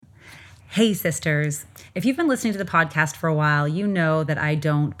Hey, sisters. If you've been listening to the podcast for a while, you know that I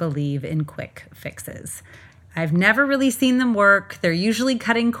don't believe in quick fixes. I've never really seen them work. They're usually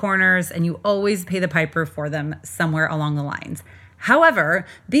cutting corners, and you always pay the piper for them somewhere along the lines. However,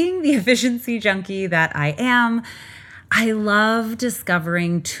 being the efficiency junkie that I am, I love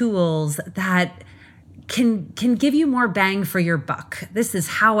discovering tools that can give you more bang for your buck. This is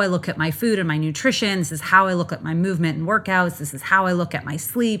how I look at my food and my nutrition. This is how I look at my movement and workouts. This is how I look at my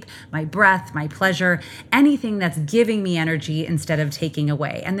sleep, my breath, my pleasure, anything that's giving me energy instead of taking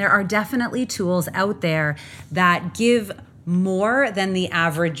away. And there are definitely tools out there that give more than the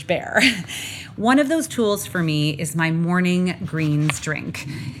average bear. One of those tools for me is my morning greens drink.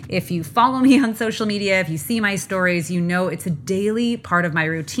 If you follow me on social media, if you see my stories, you know it's a daily part of my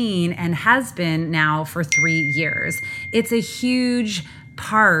routine and has been now for 3 years. It's a huge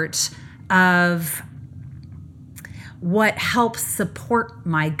part of what helps support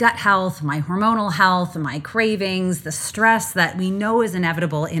my gut health, my hormonal health, my cravings, the stress that we know is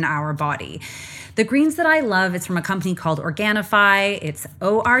inevitable in our body. The greens that I love, it's from a company called Organifi. It's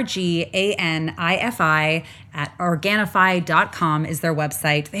Organifi at Organifi.com is their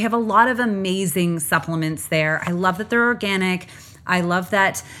website. They have a lot of amazing supplements there. I love that they're organic. I love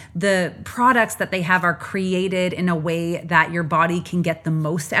that the products that they have are created in a way that your body can get the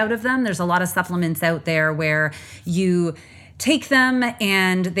most out of them. There's a lot of supplements out there where you take them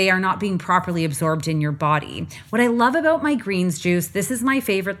and they are not being properly absorbed in your body. What I love about my greens juice, this is my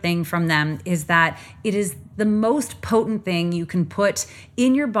favorite thing from them, is that it is the most potent thing you can put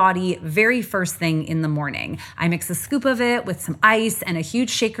in your body very first thing in the morning. I mix a scoop of it with some ice and a huge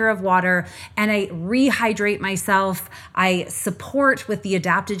shaker of water, and I rehydrate myself. I support with the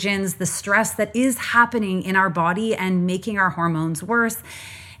adaptogens, the stress that is happening in our body and making our hormones worse.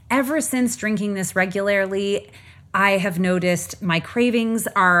 Ever since drinking this regularly, I have noticed my cravings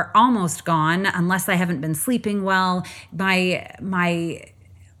are almost gone unless I haven't been sleeping well. My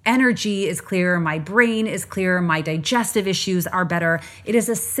energy is clearer, my brain is clearer, my digestive issues are better. It is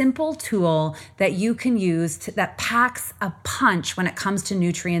a simple tool that you can use that packs a punch when it comes to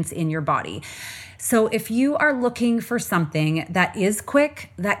nutrients in your body. So if you are looking for something that is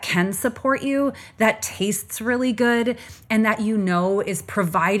quick, that can support you, that tastes really good, and that you know is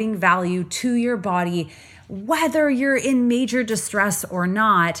providing value to your body, whether you're in major distress or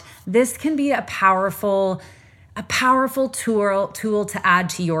not, this can be a powerful tool to add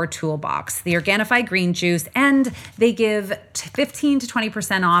to your toolbox. The Organifi green juice, and they give 15 to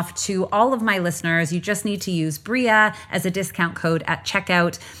 20% off to all of my listeners. You just need to use Bria as a discount code at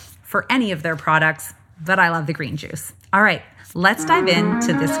checkout for any of their products, but I love the green juice. All right, let's dive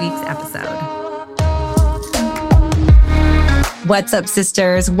into this week's episode. What's up,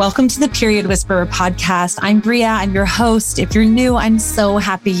 sisters? Welcome to the Period Whisperer podcast. I'm Bria. I'm your host. If you're new, I'm so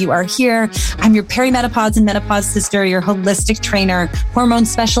happy you are here. I'm your perimenopause and menopause sister, your holistic trainer, hormone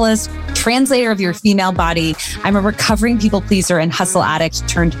specialist, translator of your female body. I'm a recovering people pleaser and hustle addict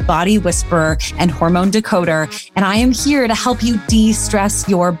turned body whisperer and hormone decoder. And I am here to help you de-stress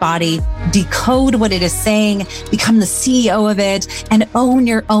your body, decode what it is saying, become the CEO of it, and own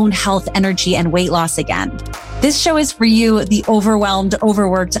your own health, energy, and weight loss again. This show is for you, the overwhelmed,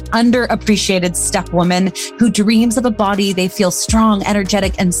 overworked, underappreciated step woman who dreams of a body they feel strong,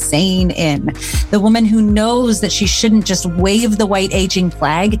 energetic, and sane in. The woman who knows that she shouldn't just wave the white aging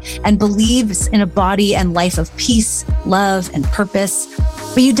flag and believes in a body and life of peace, love, and purpose.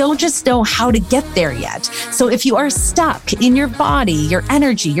 But you don't just know how to get there yet. So if you are stuck in your body, your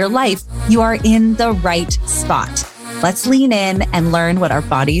energy, your life, you are in the right spot. Let's lean in and learn what our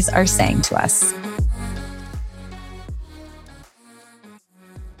bodies are saying to us.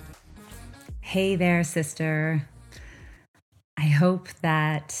 Hey there, sister. I hope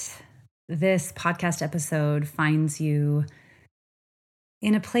that this podcast episode finds you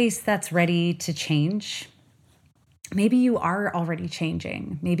in a place that's ready to change. Maybe you are already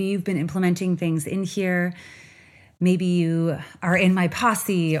changing. Maybe you've been implementing things in here. Maybe you are in my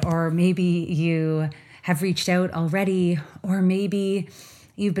posse, or maybe you have reached out already, or maybe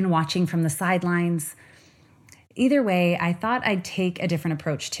you've been watching from the sidelines. Either way, I thought I'd take a different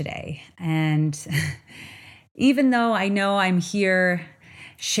approach today. And even though I know I'm here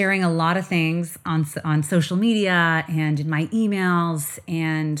sharing a lot of things on social media and in my emails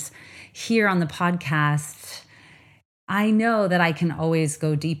and here on the podcast, I know that I can always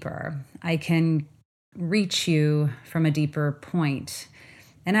go deeper. I can reach you from a deeper point.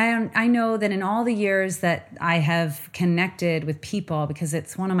 And I know that in all the years that I have connected with people, because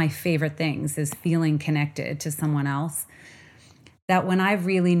it's one of my favorite things is feeling connected to someone else, that when I've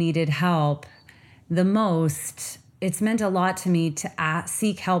really needed help the most, it's meant a lot to me to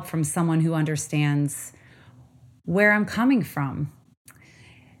seek help from someone who understands where I'm coming from.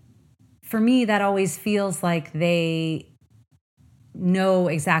 For me, that always feels like they know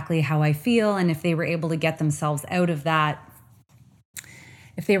exactly how I feel. And if they were able to get themselves out of that,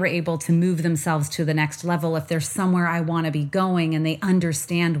 if they were able to move themselves to the next level, if there's somewhere I want to be going and they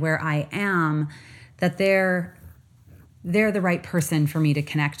understand where I am, that they're the right person for me to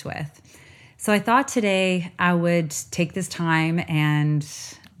connect with. So I thought today I would take this time and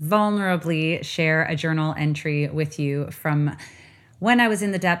vulnerably share a journal entry with you from when I was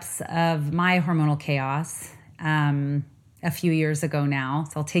in the depths of my hormonal chaos a few years ago now.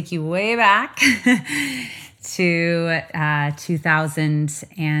 So I'll take you way back to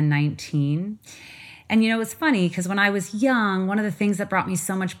 2019. And it's funny because when I was young, one of the things that brought me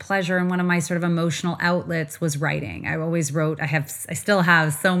so much pleasure and one of my sort of emotional outlets was writing. I always wrote. I still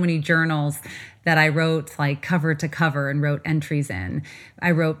have so many journals that I wrote like cover to cover and wrote entries in.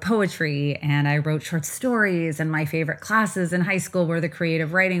 I wrote poetry and I wrote short stories, and my favorite classes in high school were the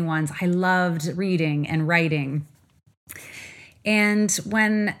creative writing ones. I loved reading and writing. And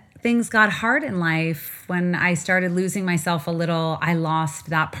when things got hard in life, when I started losing myself a little, I lost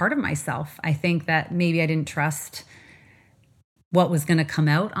that part of myself. I think that maybe I didn't trust what was going to come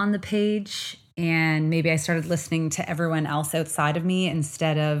out on the page. And maybe I started listening to everyone else outside of me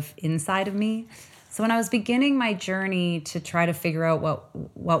instead of inside of me. So when I was beginning my journey to try to figure out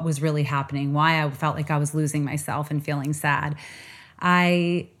what was really happening, why I felt like I was losing myself and feeling sad,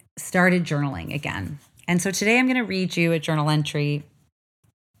 I started journaling again. And so today I'm going to read you a journal entry.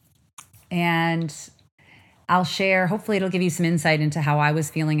 And I'll share, hopefully it'll give you some insight into how I was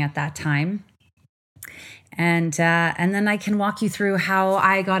feeling at that time. And then I can walk you through how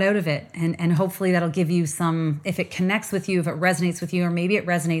I got out of it. And hopefully that'll give you some, if it connects with you, if it resonates with you, or maybe it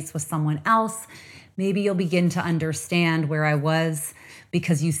resonates with someone else, maybe you'll begin to understand where I was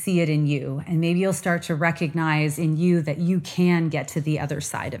because you see it in you. And maybe you'll start to recognize in you that you can get to the other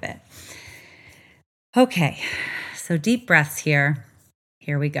side of it. Okay, so deep breaths here.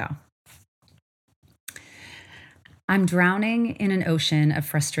 Here we go. I'm drowning in an ocean of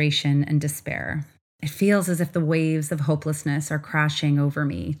frustration and despair. It feels as if the waves of hopelessness are crashing over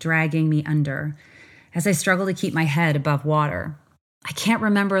me, dragging me under, as I struggle to keep my head above water. I can't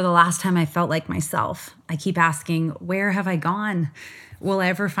remember the last time I felt like myself. I keep asking, where have I gone? Will I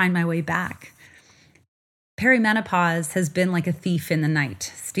ever find my way back? Perimenopause has been like a thief in the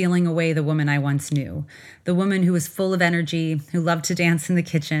night, stealing away the woman I once knew, the woman who was full of energy, who loved to dance in the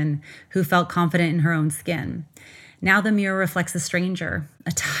kitchen, who felt confident in her own skin. Now the mirror reflects a stranger,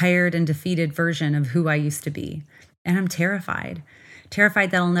 a tired and defeated version of who I used to be. And I'm terrified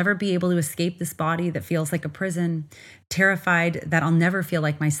that I'll never be able to escape this body that feels like a prison, terrified that I'll never feel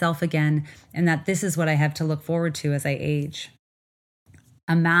like myself again, and that this is what I have to look forward to as I age.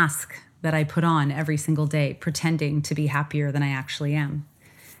 A mask that I put on every single day, pretending to be happier than I actually am.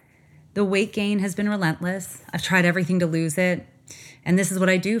 The weight gain has been relentless. I've tried everything to lose it. And this is what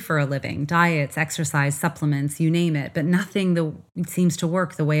I do for a living: diets, exercise, supplements, you name it, but nothing seems to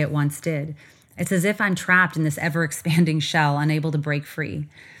work the way it once did. It's as if I'm trapped in this ever-expanding shell, unable to break free.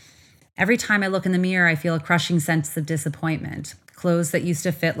 Every time I look in the mirror, I feel a crushing sense of disappointment. Clothes that used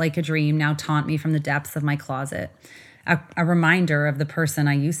to fit like a dream now taunt me from the depths of my closet. A reminder of the person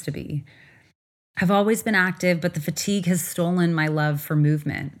I used to be. I've always been active, but the fatigue has stolen my love for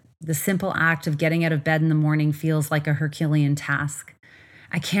movement. The simple act of getting out of bed in the morning feels like a Herculean task.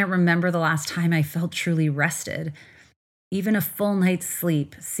 I can't remember the last time I felt truly rested. Even a full night's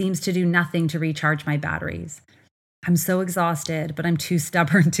sleep seems to do nothing to recharge my batteries. I'm so exhausted, but I'm too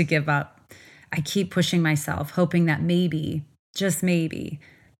stubborn to give up. I keep pushing myself, hoping that maybe, just maybe,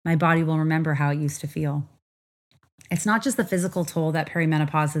 my body will remember how it used to feel. It's not just the physical toll that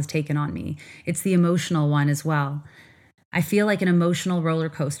perimenopause has taken on me, it's the emotional one as well. I feel like an emotional roller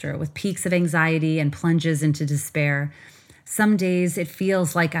coaster with peaks of anxiety and plunges into despair. Some days it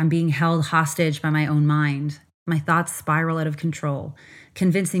feels like I'm being held hostage by my own mind. My thoughts spiral out of control,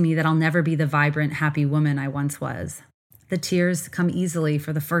 convincing me that I'll never be the vibrant, happy woman I once was. The tears come easily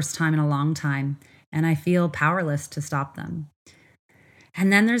for the first time in a long time, and I feel powerless to stop them.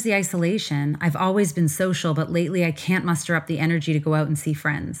 And then there's the isolation. I've always been social, but lately I can't muster up the energy to go out and see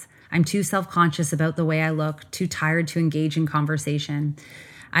friends. I'm too self-conscious about the way I look, too tired to engage in conversation.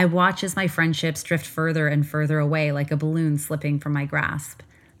 I watch as my friendships drift further and further away like a balloon slipping from my grasp.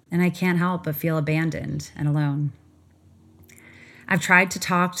 And I can't help but feel abandoned and alone. I've tried to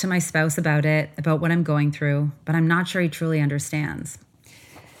talk to my spouse about it, about what I'm going through, but I'm not sure he truly understands.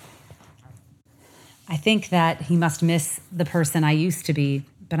 I think that he must miss the person I used to be,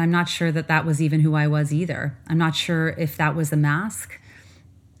 but I'm not sure that that was even who I was either. I'm not sure if that was a mask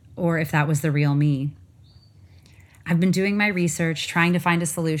or if that was the real me. I've been doing my research, trying to find a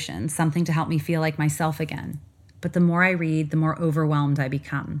solution, something to help me feel like myself again. But the more I read, the more overwhelmed I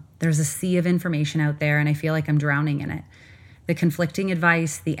become. There's a sea of information out there, and I feel like I'm drowning in it. The conflicting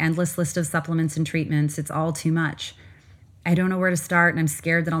advice, the endless list of supplements and treatments, it's all too much. I don't know where to start, and I'm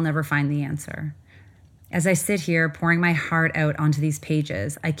scared that I'll never find the answer. As I sit here pouring my heart out onto these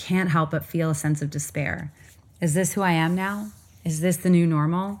pages, I can't help but feel a sense of despair. Is this who I am now? Is this the new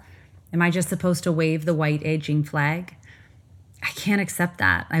normal? Am I just supposed to wave the white aging flag? I can't accept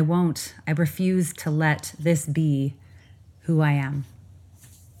that. I won't. I refuse to let this be who I am.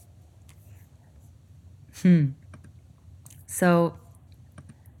 So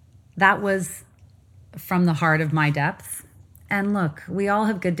that was from the heart of my depths. And look, we all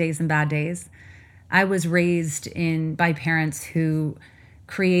have good days and bad days. I was raised by parents who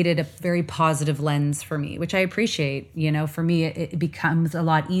created a very positive lens for me, which I appreciate. For me, it becomes a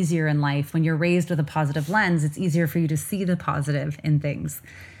lot easier in life. When you're raised with a positive lens, it's easier for you to see the positive in things.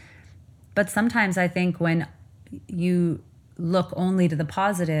 But sometimes I think when you look only to the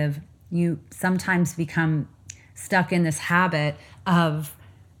positive, you sometimes become stuck in this habit of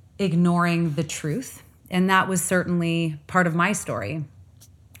ignoring the truth. And that was certainly part of my story.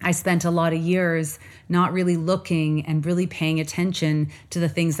 I spent a lot of years not really looking and really paying attention to the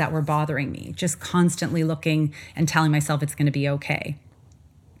things that were bothering me, just constantly looking and telling myself it's going to be okay.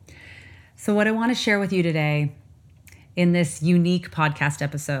 So what I want to share with you today in this unique podcast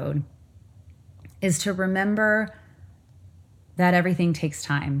episode is to remember that everything takes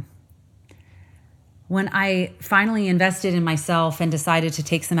time. When I finally invested in myself and decided to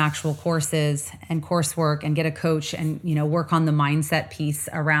take some actual courses and coursework and get a coach and, work on the mindset piece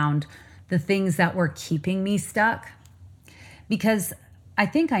around the things that were keeping me stuck, because I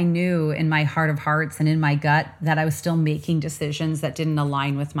think I knew in my heart of hearts and in my gut that I was still making decisions that didn't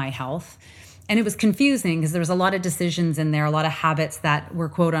align with my health. And it was confusing because there was a lot of decisions in there, a lot of habits that were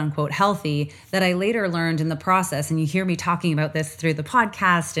quote unquote healthy that I later learned in the process. And you hear me talking about this through the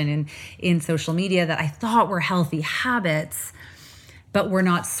podcast and in social media that I thought were healthy habits, but were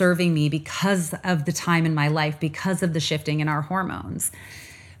not serving me because of the time in my life, because of the shifting in our hormones.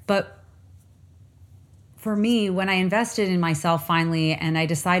 But for me, when I invested in myself finally, and I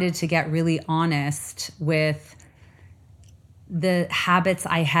decided to get really honest with the habits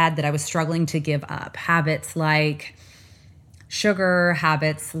I had that I was struggling to give up, habits like sugar,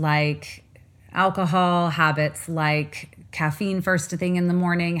 habits like alcohol, habits like caffeine first thing in the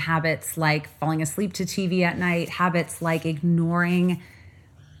morning, habits like falling asleep to TV at night, habits like ignoring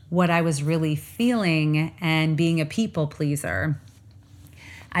what I was really feeling and being a people pleaser.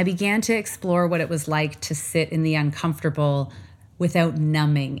 I began to explore what it was like to sit in the uncomfortable without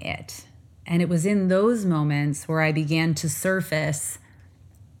numbing it. And it was in those moments where I began to surface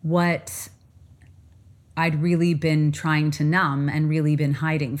what I'd really been trying to numb and really been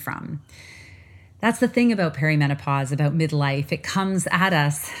hiding from. That's the thing about perimenopause, about midlife. It comes at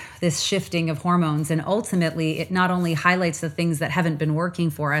us, this shifting of hormones, and ultimately it not only highlights the things that haven't been working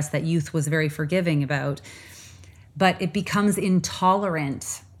for us that youth was very forgiving about, but it becomes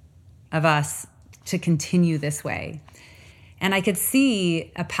intolerant of us to continue this way. And I could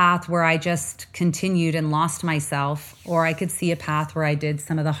see a path where I just continued and lost myself, or I could see a path where I did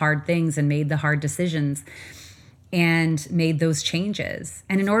some of the hard things and made the hard decisions and made those changes.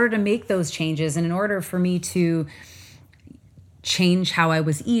 And in order to make those changes, and in order for me to change how I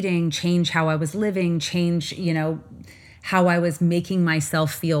was eating, change how I was living, change, how I was making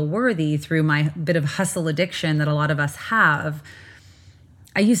myself feel worthy through my bit of hustle addiction that a lot of us have,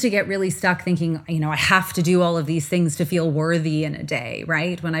 I used to get really stuck thinking, I have to do all of these things to feel worthy in a day,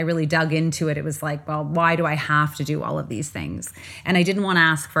 right? When I really dug into it, it was like, well, why do I have to do all of these things? And I didn't want to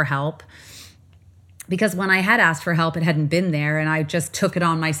ask for help because when I had asked for help, it hadn't been there. And I just took it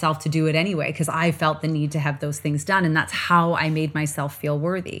on myself to do it anyway because I felt the need to have those things done. And that's how I made myself feel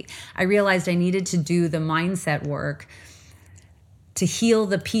worthy. I realized I needed to do the mindset work to heal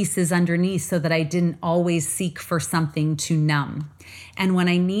the pieces underneath so that I didn't always seek for something to numb. And when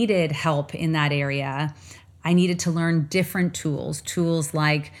I needed help in that area, I needed to learn different tools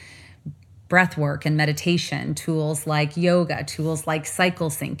like breath work and meditation, tools like yoga, tools like cycle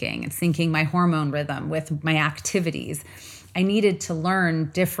syncing and syncing my hormone rhythm with my activities. I needed to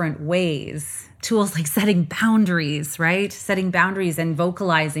learn different ways, tools like setting boundaries, right? Setting boundaries and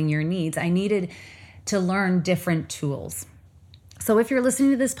vocalizing your needs. I needed to learn different tools. So if you're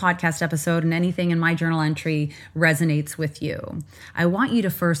listening to this podcast episode and anything in my journal entry resonates with you, I want you to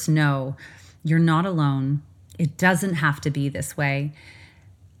first know you're not alone. It doesn't have to be this way.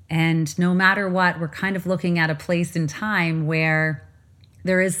 And no matter what, we're kind of looking at a place in time where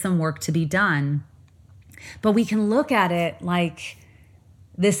there is some work to be done. But we can look at it like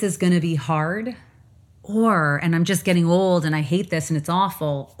this is going to be hard, and I'm just getting old and I hate this and it's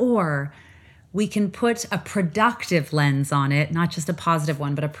awful, or we can put a productive lens on it, not just a positive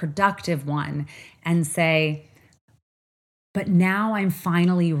one, but a productive one, and say, but now I'm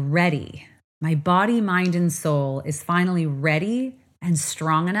finally ready. My body, mind, and soul is finally ready and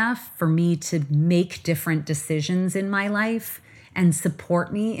strong enough for me to make different decisions in my life and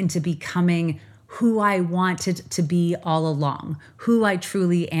support me into becoming who I wanted to be all along, who I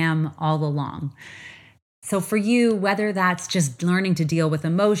truly am all along. So for you, whether that's just learning to deal with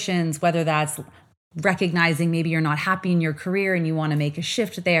emotions, whether that's recognizing maybe you're not happy in your career and you want to make a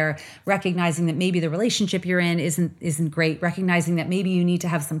shift there, recognizing that maybe the relationship you're in isn't great, recognizing that maybe you need to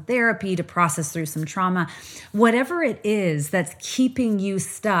have some therapy to process through some trauma, whatever it is that's keeping you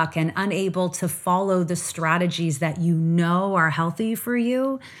stuck and unable to follow the strategies that you know are healthy for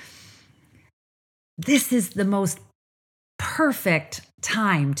you, this is the most perfect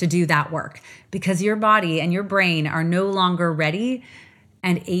time to do that work, because your body and your brain are no longer ready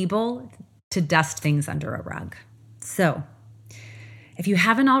and able to dust things under a rug. So if you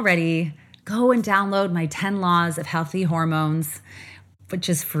haven't already, go and download my 10 Laws of Healthy Hormones, which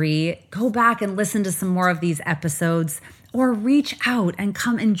is free. Go back and listen to some more of these episodes, or reach out and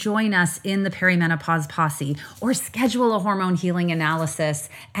come and join us in the Perimenopause Posse, or schedule a hormone healing analysis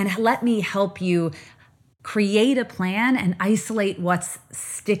and let me help you create a plan and isolate what's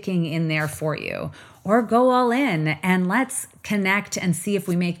sticking in there for you. Or go all in and let's connect and see if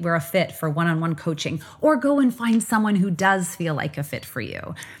we're a fit for one-on-one coaching, or go and find someone who does feel like a fit for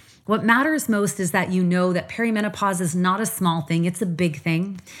you. What matters most is that you know that perimenopause is not a small thing, it's a big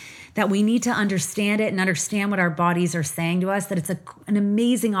thing, that we need to understand it and understand what our bodies are saying to us, that it's an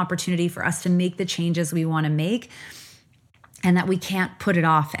amazing opportunity for us to make the changes we want to make, and that we can't put it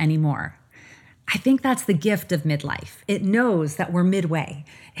off anymore. I think that's the gift of midlife. It knows that we're midway.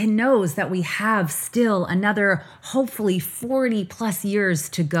 It knows that we have still another, hopefully 40 plus years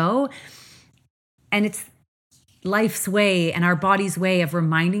to go. And it's life's way and our body's way of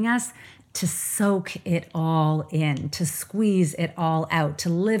reminding us to soak it all in, to squeeze it all out, to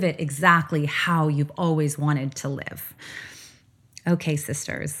live it exactly how you've always wanted to live. Okay,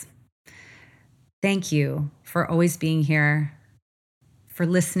 sisters. Thank you for always being here, for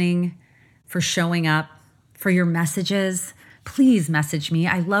listening, for showing up, for your messages. Please message me.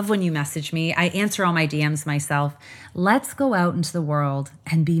 I love when you message me. I answer all my DMs myself. Let's go out into the world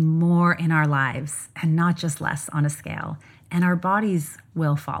and be more in our lives and not just less on a scale. And our bodies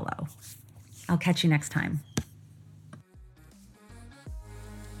will follow. I'll catch you next time.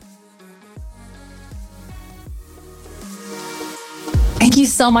 Thank you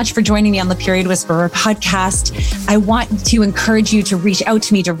so much for joining me on the Period Whisperer podcast. I want to encourage you to reach out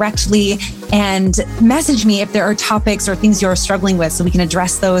to me directly and message me if there are topics or things you're struggling with so we can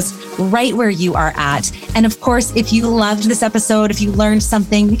address those right where you are at. And of course, if you loved this episode, if you learned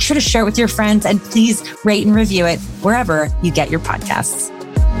something, make sure to share it with your friends and please rate and review it wherever you get your podcasts.